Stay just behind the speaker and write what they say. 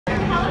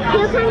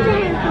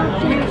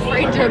You're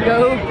afraid to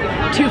go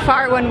too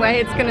far one way,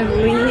 it's gonna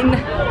lean.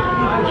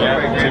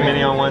 Yeah, too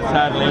many on one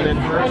side leaning.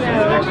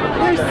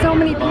 There's so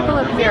many people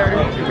up here.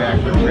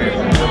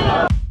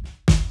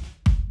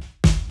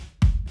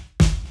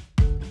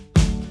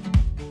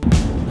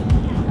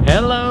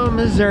 Hello,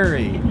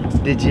 Missouri.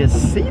 Did you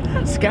see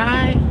that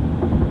sky?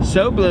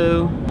 So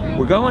blue.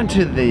 We're going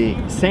to the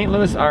St.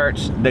 Louise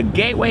Arch, the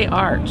Gateway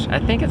Arch. I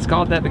think it's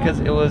called that because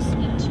it was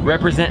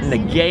representing the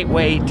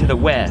gateway to the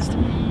west,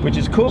 which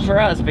is cool for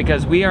us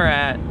because we are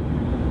at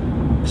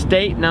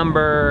state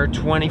number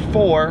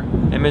 24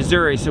 in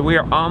Missouri, so we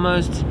are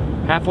almost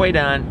halfway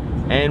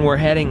done and we're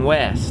heading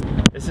west.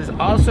 This is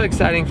also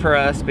exciting for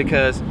us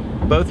because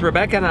both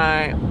Rebecca and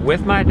I,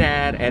 with my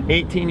dad at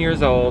 18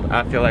 years old,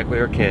 I feel like we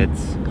were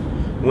kids,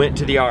 went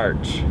to the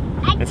Arch.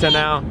 And so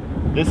now,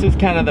 this is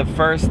kind of the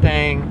first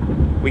thing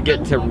we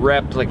get to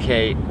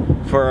replicate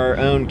for our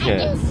own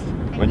kids.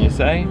 Wouldn't you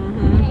say?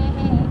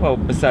 Mm-hmm. Well,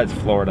 besides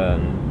Florida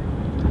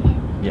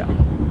and, yeah,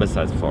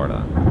 besides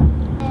Florida.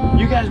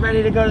 You guys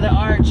ready to go to the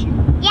Arch?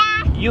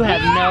 Yeah. You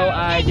have no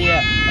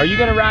idea. Are you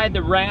gonna ride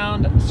the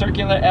round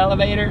circular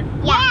elevator?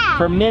 Yeah.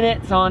 For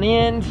minutes on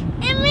end?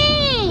 And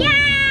me.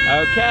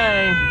 Yeah.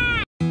 Okay.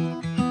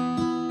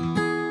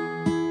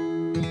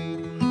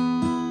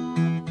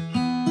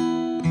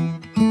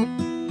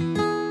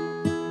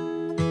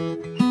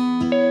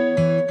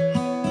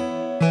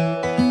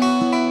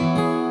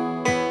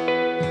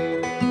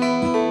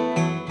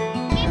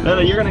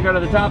 Lily, you're gonna go to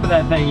the top of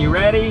that thing. You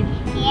ready?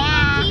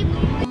 Yeah.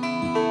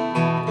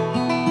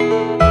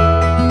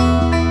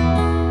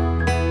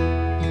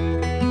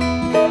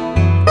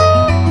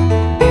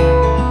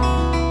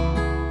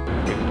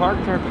 We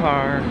parked our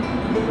car.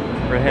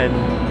 We're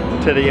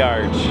heading to the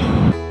Arch.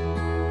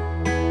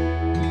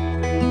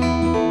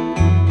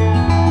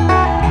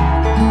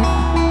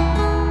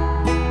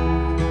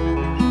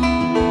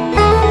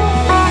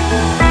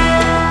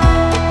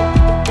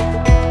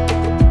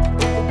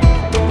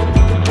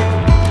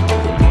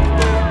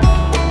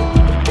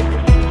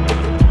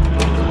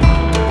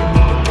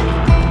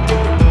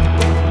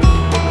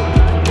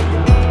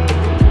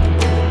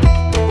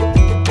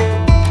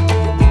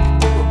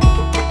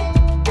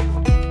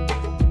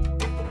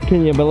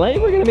 Can you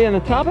believe we're gonna be on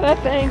the top of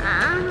that thing?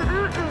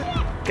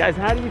 Guys,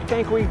 how do you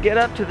think we get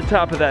up to the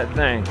top of that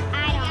thing?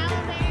 I don't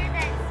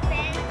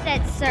know.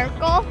 That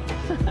circle.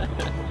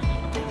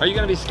 Are you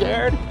gonna be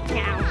scared?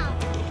 No.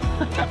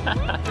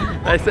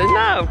 I said,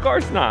 no, of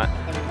course not.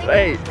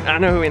 Hey, I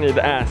know who we need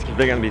to ask if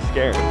they're gonna be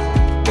scared.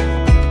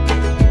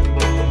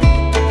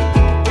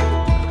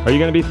 Are you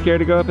gonna be scared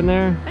to go up in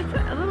there? It's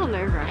a little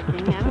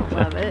nerve-wracking. I don't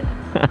love it.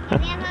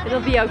 It'll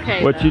be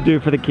okay. What you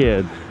do for the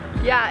kids?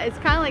 Yeah, it's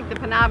kind of like the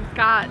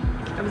Penobscot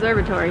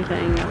Observatory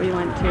thing that we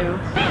went to.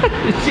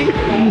 She's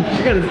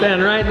gonna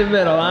stand right in the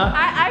middle, huh?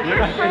 I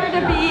prefer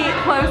to be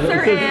closer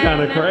This is in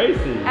kind of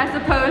crazy. as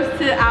opposed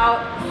to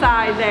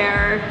outside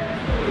there.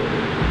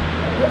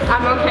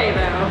 I'm okay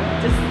though.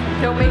 Just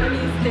don't make me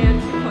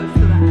stand too close to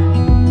that.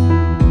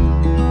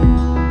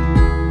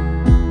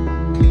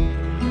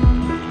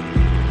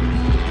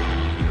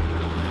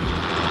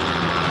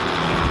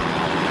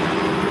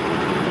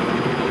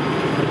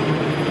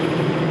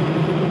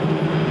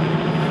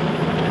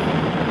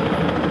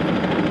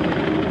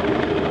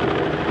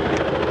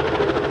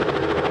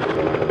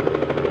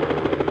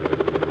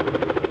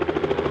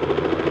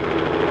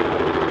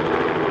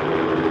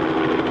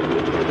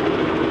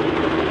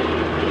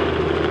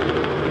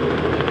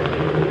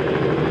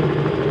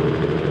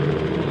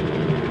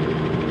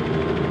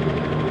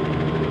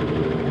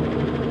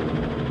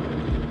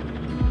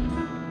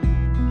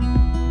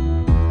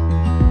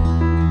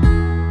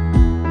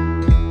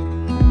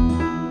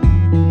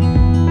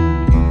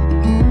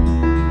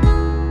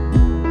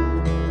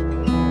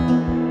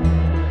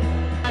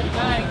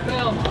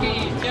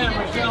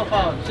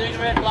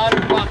 Cigarette,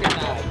 lighter, pocket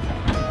knife.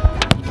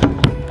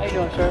 How you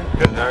doing, sir?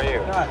 Good, how are you?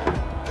 Good.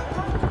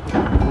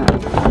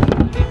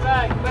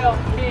 Bag, belt,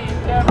 keys,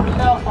 camera,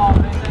 cell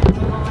phone, anything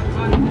going on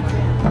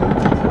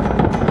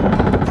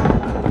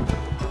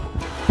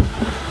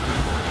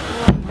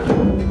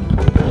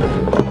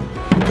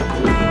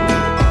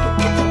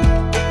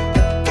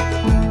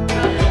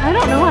I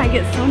don't know why I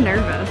get so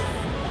nervous.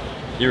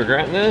 You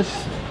regretting this?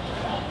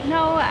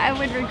 No, I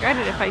would regret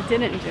it if I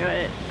didn't do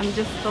it. I'm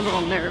just a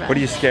little nervous. What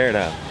are you scared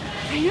of?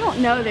 I don't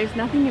know. There's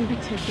nothing in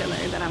particular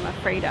that I'm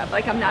afraid of.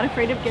 Like, I'm not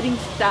afraid of getting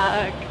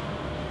stuck.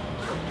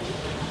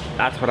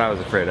 That's what I was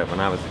afraid of when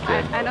I was a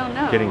kid. I don't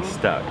know. Getting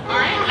stuck. All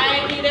right,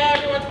 I need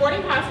everyone's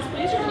boarding passes.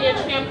 Please repeat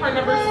at tram car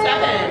number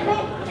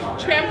 7.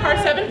 Tram car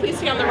 7, please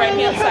stay on the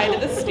right-hand side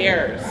of the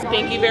stairs.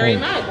 Thank you very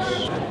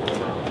much.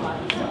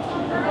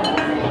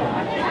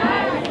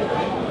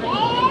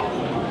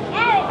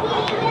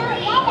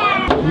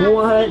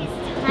 What?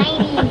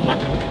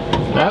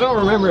 I don't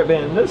remember it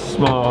being this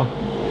small.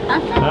 I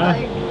feel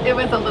like it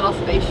was a little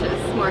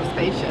spacious, more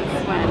spacious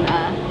when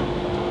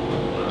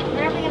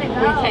Where are we gonna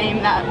go? we came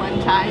that one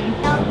time.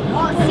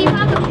 Oh, see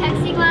all the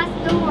plexiglass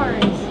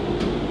doors.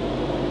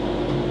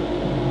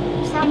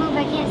 Just don't move,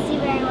 I can't see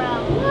very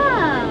well.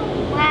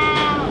 Whoa.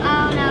 Wow.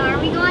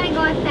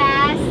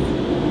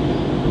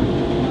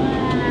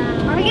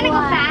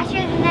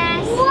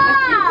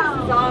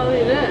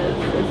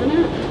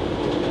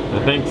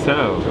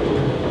 so.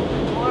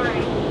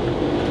 Boring.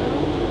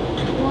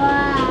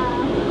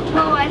 Wow.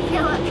 Oh, I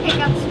feel it pick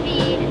up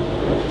speed.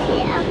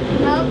 Yeah.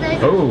 Oh,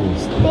 there's Oh,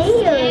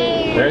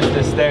 stairs. there's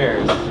the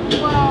stairs.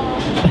 Whoa.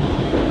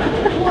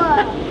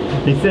 Whoa.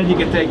 He said you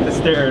could take the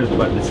stairs,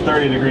 but it's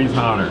 30 degrees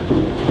hotter.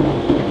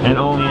 And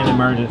only in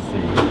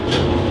emergency.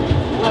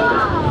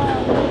 Whoa.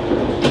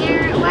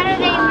 What are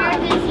they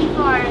emergency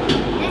for?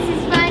 This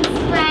is fun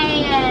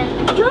spray. I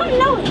don't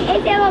know.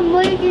 It's an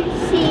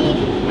emergency.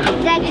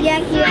 That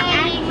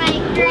spraying my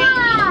green.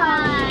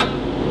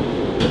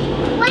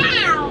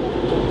 Wow.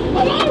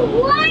 They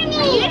warning.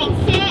 Are you getting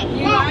sick?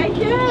 You like it?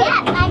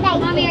 Yes, I like it.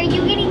 Mommy, are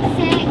you getting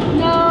sick?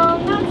 No,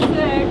 I'm not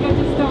sick. I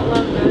just don't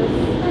love this.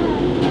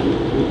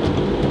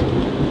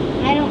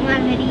 I don't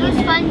love it either. It was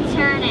fun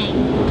turning.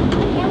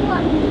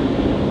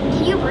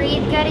 Can you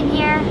breathe good in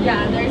here?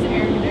 Yeah, there's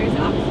air. There's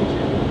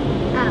oxygen.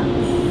 Oh.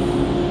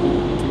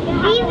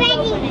 Be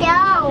ready to go.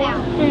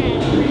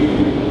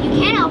 You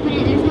can't open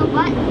it. There's no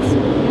buttons.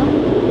 Nope.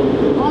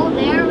 Oh,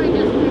 there we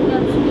just picked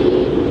up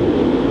speed.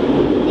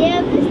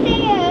 Down the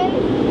stairs.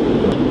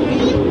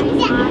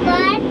 That's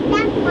fun.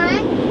 That's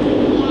fun.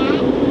 Yeah.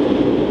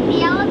 The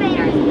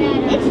elevator is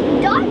better. It's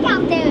dark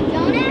out there,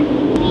 don't it?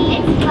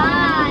 It's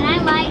fun. I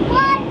like it.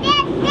 What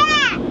is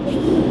that?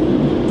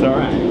 It's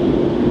alright.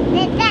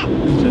 What's that?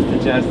 It's just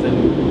adjusting,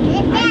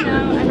 What's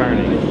that?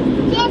 turning.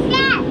 What's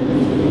that?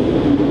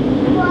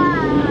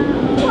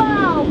 Whoa.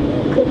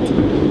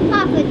 Whoa.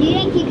 Papa, do you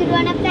think you could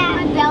run up that?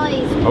 My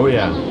belly's Oh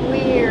yeah.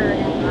 weird.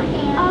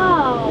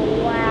 Oh,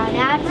 wow.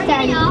 That's We're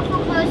getting awful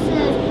close to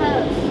those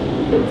posts.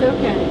 It's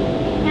okay.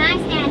 Can I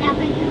stand up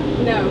and go?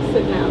 No,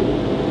 sit down.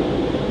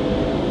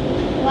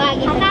 Well, I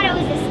thought it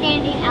was a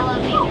standing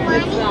elevator.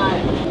 It's not.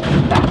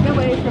 Back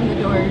away from the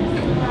doors.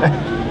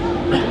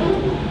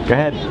 Go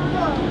ahead.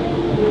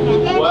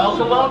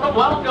 Welcome, welcome,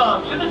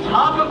 welcome to the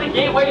top of the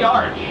Gateway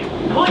Arch.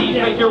 Please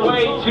make your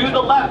way to the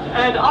left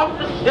and up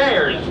the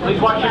stairs. Please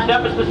watch your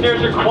step as the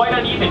stairs are quite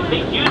uneven.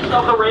 Make use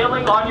of the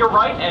railing on your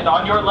right and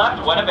on your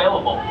left when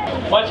available.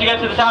 Once you get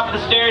to the top of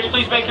the stairs,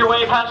 please make your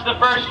way past the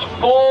first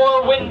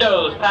 4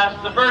 windows.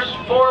 Past the first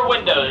 4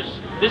 windows.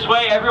 This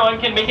way everyone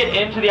can make it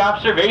into the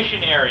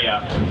observation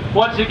area.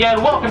 Once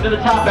again, welcome to the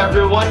top,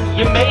 everyone.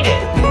 You made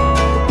it.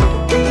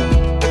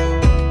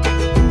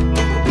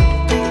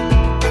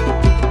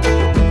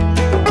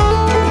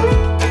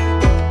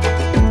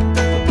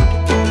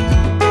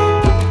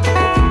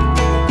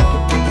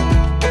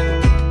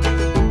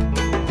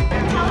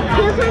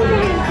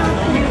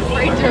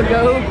 To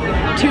go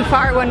too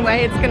far one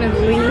way, it's gonna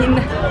lean.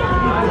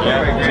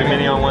 Yeah, too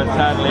many on one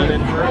side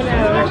leaning. I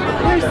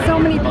know. There's so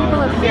many people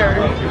up here.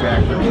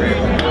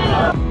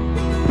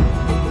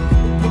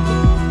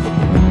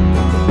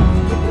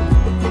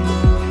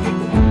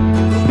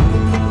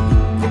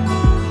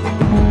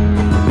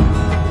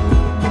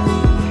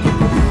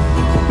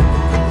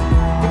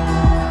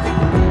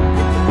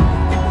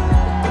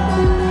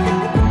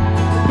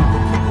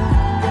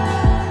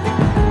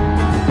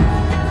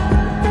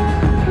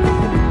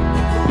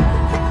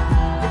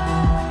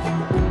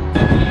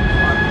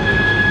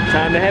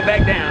 Time to head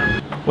back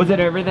down. Was it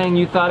everything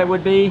you thought it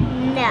would be?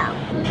 No.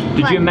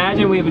 Did you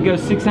imagine we would go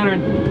 600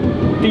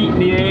 feet in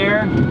the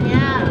air?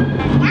 No.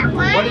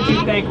 What did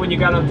you think when you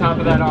got on top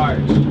of that arch?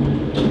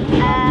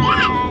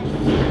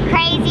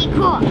 Crazy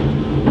cool.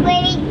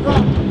 Pretty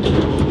cool.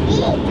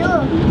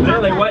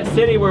 Lily, what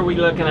city were we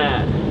looking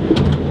at?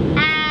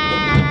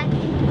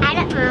 I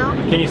don't know.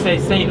 Can you say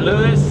St.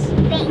 Louis?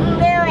 St.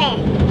 Louis.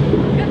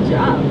 Good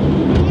job.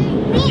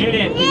 You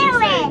didn't.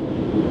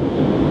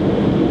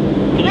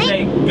 Can you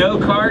say go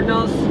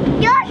Cardinals?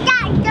 You're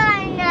not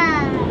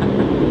gonna.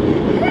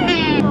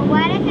 Well,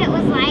 what if it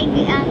was like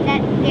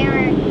that there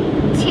were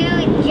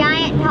 2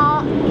 giant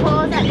tall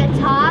poles at the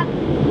top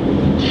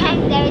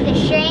and there's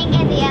a shrink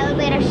and the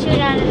elevator shoot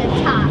out of the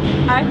top?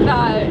 I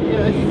thought it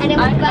was. And it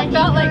was I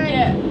felt like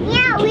it.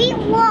 Yeah, we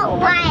won't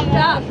want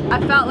it. I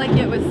felt like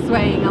it was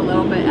swaying a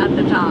little bit at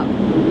the top.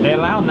 They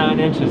allow 9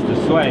 inches to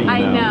sway.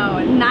 I know.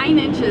 9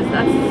 inches.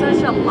 That's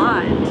such a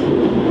lot.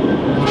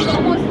 It's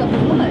almost a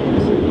foot.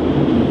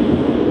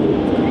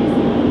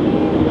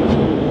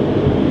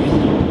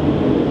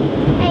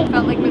 I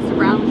felt like Mr.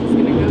 Brown was just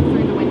gonna go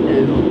through the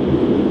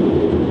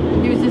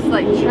window. He was just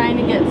like trying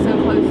to get so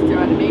close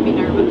to it. It made me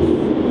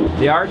nervous.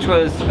 The arch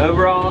was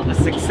overall a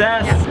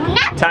success.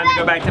 Time to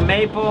go back to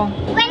Maple.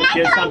 We're not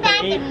Get going something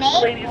back to to eat.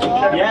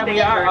 Maple. Yeah, we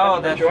are. Oh,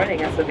 that's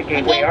joining us at the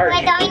Gateway Okay, Arch.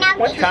 we're going out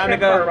to time to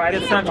go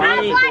get something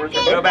to eat.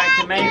 Go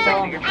back to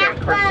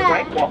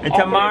Maple. And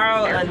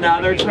tomorrow,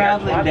 another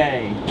traveling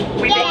day.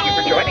 We thank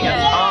you for joining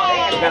us.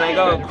 Oh, gonna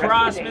go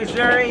across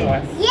Missouri,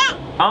 Yeah.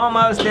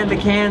 almost into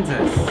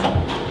Kansas.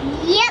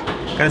 Yep.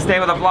 Gonna stay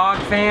with a vlog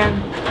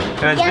fan.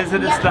 Gonna Yep,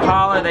 visit us yep, the yep.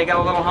 holler. They got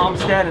a little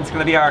homestead. It's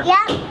gonna be our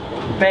Yep.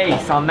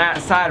 base on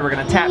that side. We're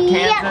gonna tap Yep.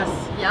 Kansas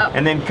Yep.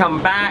 and then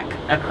come back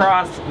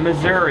across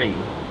Missouri,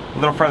 a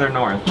little further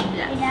north.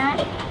 Yes. Yeah.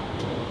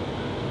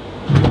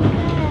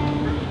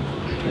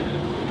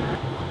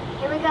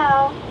 Here we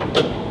go.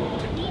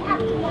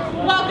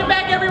 Welcome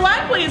back, everyone.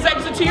 Please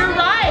exit to your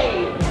right.